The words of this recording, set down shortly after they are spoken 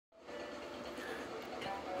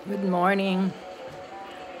Good morning.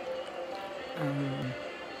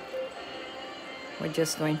 We're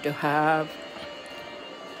just going to have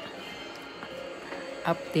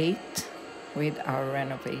update with our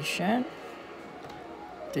renovation.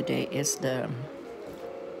 Today is the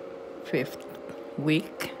fifth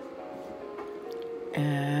week,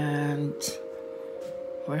 and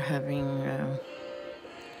we're having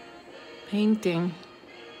painting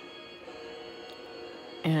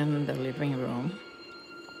in the living room.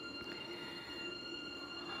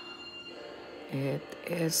 It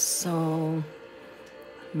is so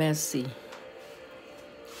messy,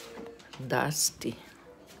 dusty.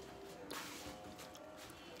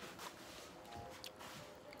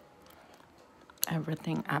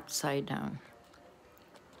 Everything upside down.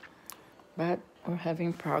 But we're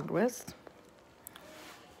having progress.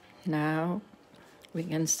 Now we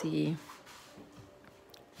can see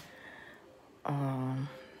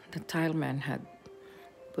the tile man had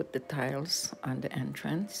put the tiles on the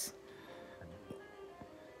entrance,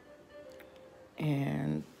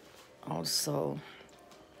 and also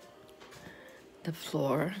the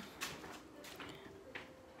floor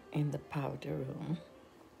in the powder room.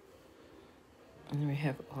 And we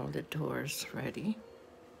have all the doors ready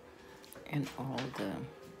and all the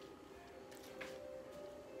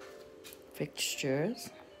fixtures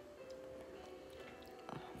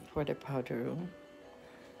for the powder room.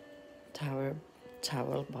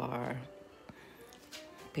 Towel bar,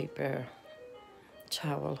 paper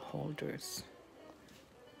towel holders.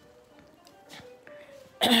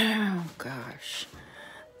 Oh gosh,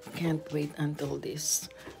 can't wait until this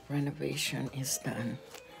renovation is done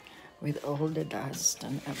with all the dust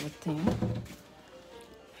and everything.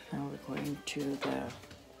 Now we're going to the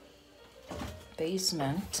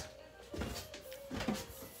basement.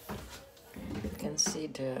 You can see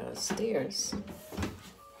the stairs.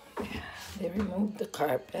 They removed the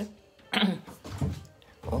carpet.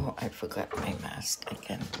 Oh, I forgot my mask. I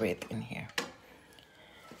can't breathe in here.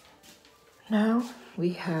 Now we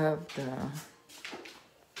have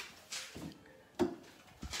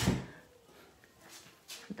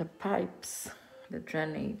the pipes, the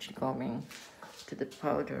drainage going to the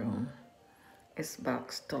powder room is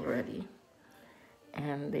boxed already,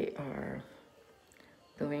 and they are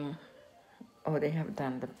doing, oh, they have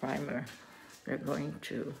done the primer. They're going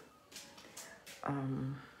to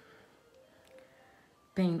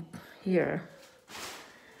paint here.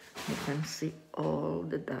 You can see all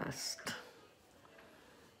the dust.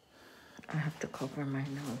 I have to cover my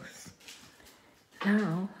nose.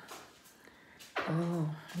 Now, oh,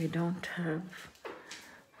 we don't have,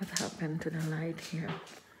 what happened to the light here?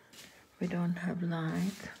 We don't have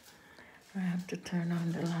light. I have to turn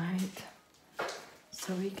on the light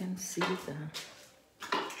so we can see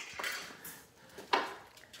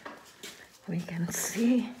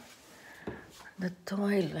the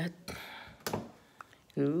toilet.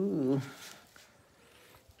 Ooh,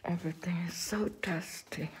 everything is so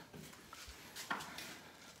dusty.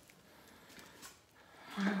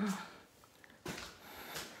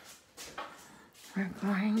 We're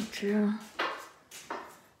going to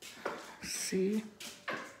see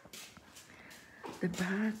the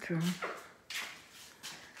bathroom.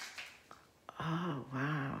 Oh,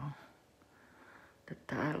 wow. The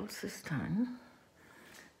tiles is done,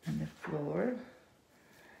 and the floor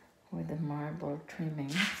with the marble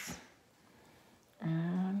trimmings.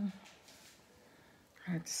 And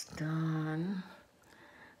it's done.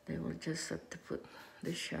 They will just have to put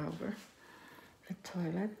the shower, the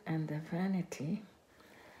toilet, and the vanity,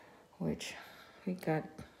 which we got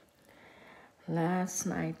last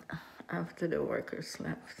night after the workers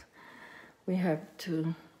left. We have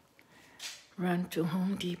to run to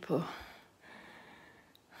Home Depot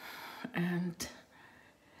and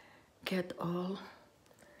get all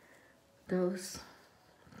those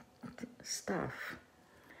stuff.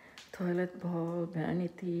 Toilet bowl,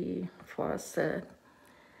 vanity, faucet,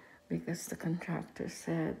 because the contractor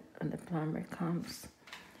said when the plumber comes,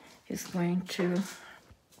 he's going to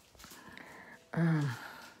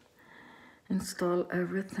install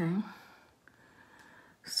everything.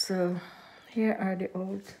 So here are the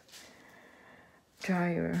old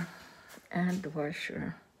dryer and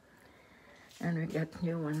washer, and we got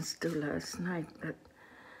new ones too last night, but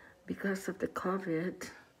because of the COVID,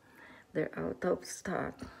 they're out of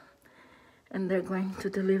stock, and they're going to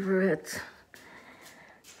deliver it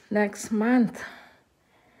next month.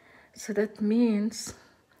 So that means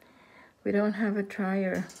we don't have a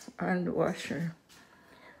dryer and washing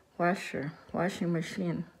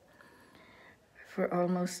machine for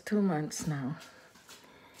almost 2 months now.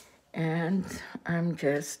 And I'm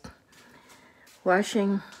just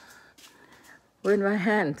washing with my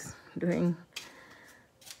hands doing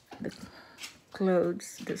the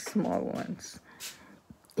clothes, the small ones.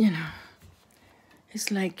 You know,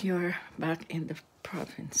 it's like you're back in the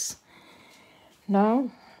province. Now,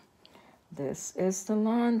 this is the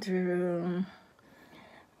laundry room.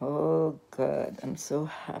 Oh, good. I'm so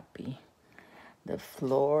happy. The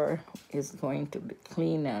floor is going to be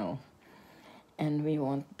clean now, and we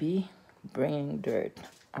won't be bringing dirt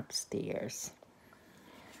upstairs.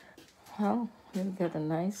 Well, we've got a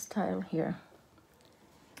nice tile here.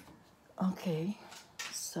 Okay,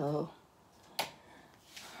 so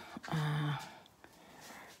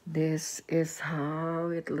this is how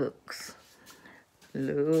it looks.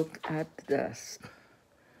 Look at the dust.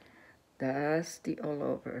 Dusty all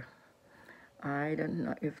over. I don't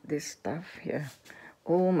know if this stuff here,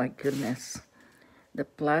 oh my goodness, the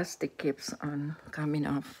plastic keeps on coming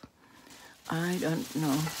off. I don't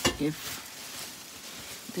know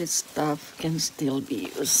if this stuff can still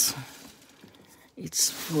be used.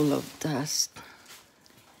 It's full of dust.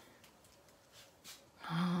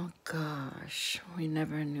 Oh gosh, we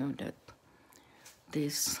never knew that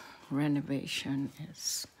this renovation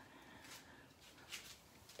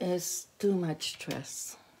is too much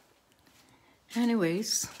stress.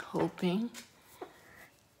 Anyways, hoping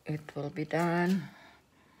it will be done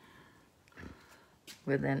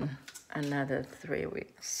within another 3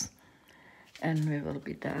 weeks, and we will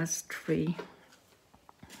be dust free,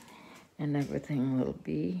 and everything will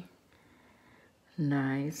be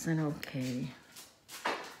nice and okay.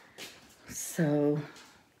 So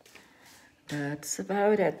that's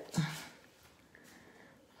about it.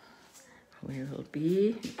 We will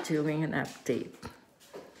be doing an update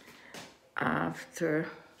after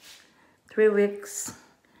 3 weeks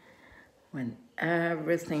when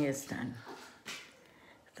everything is done.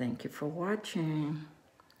 Thank you for watching.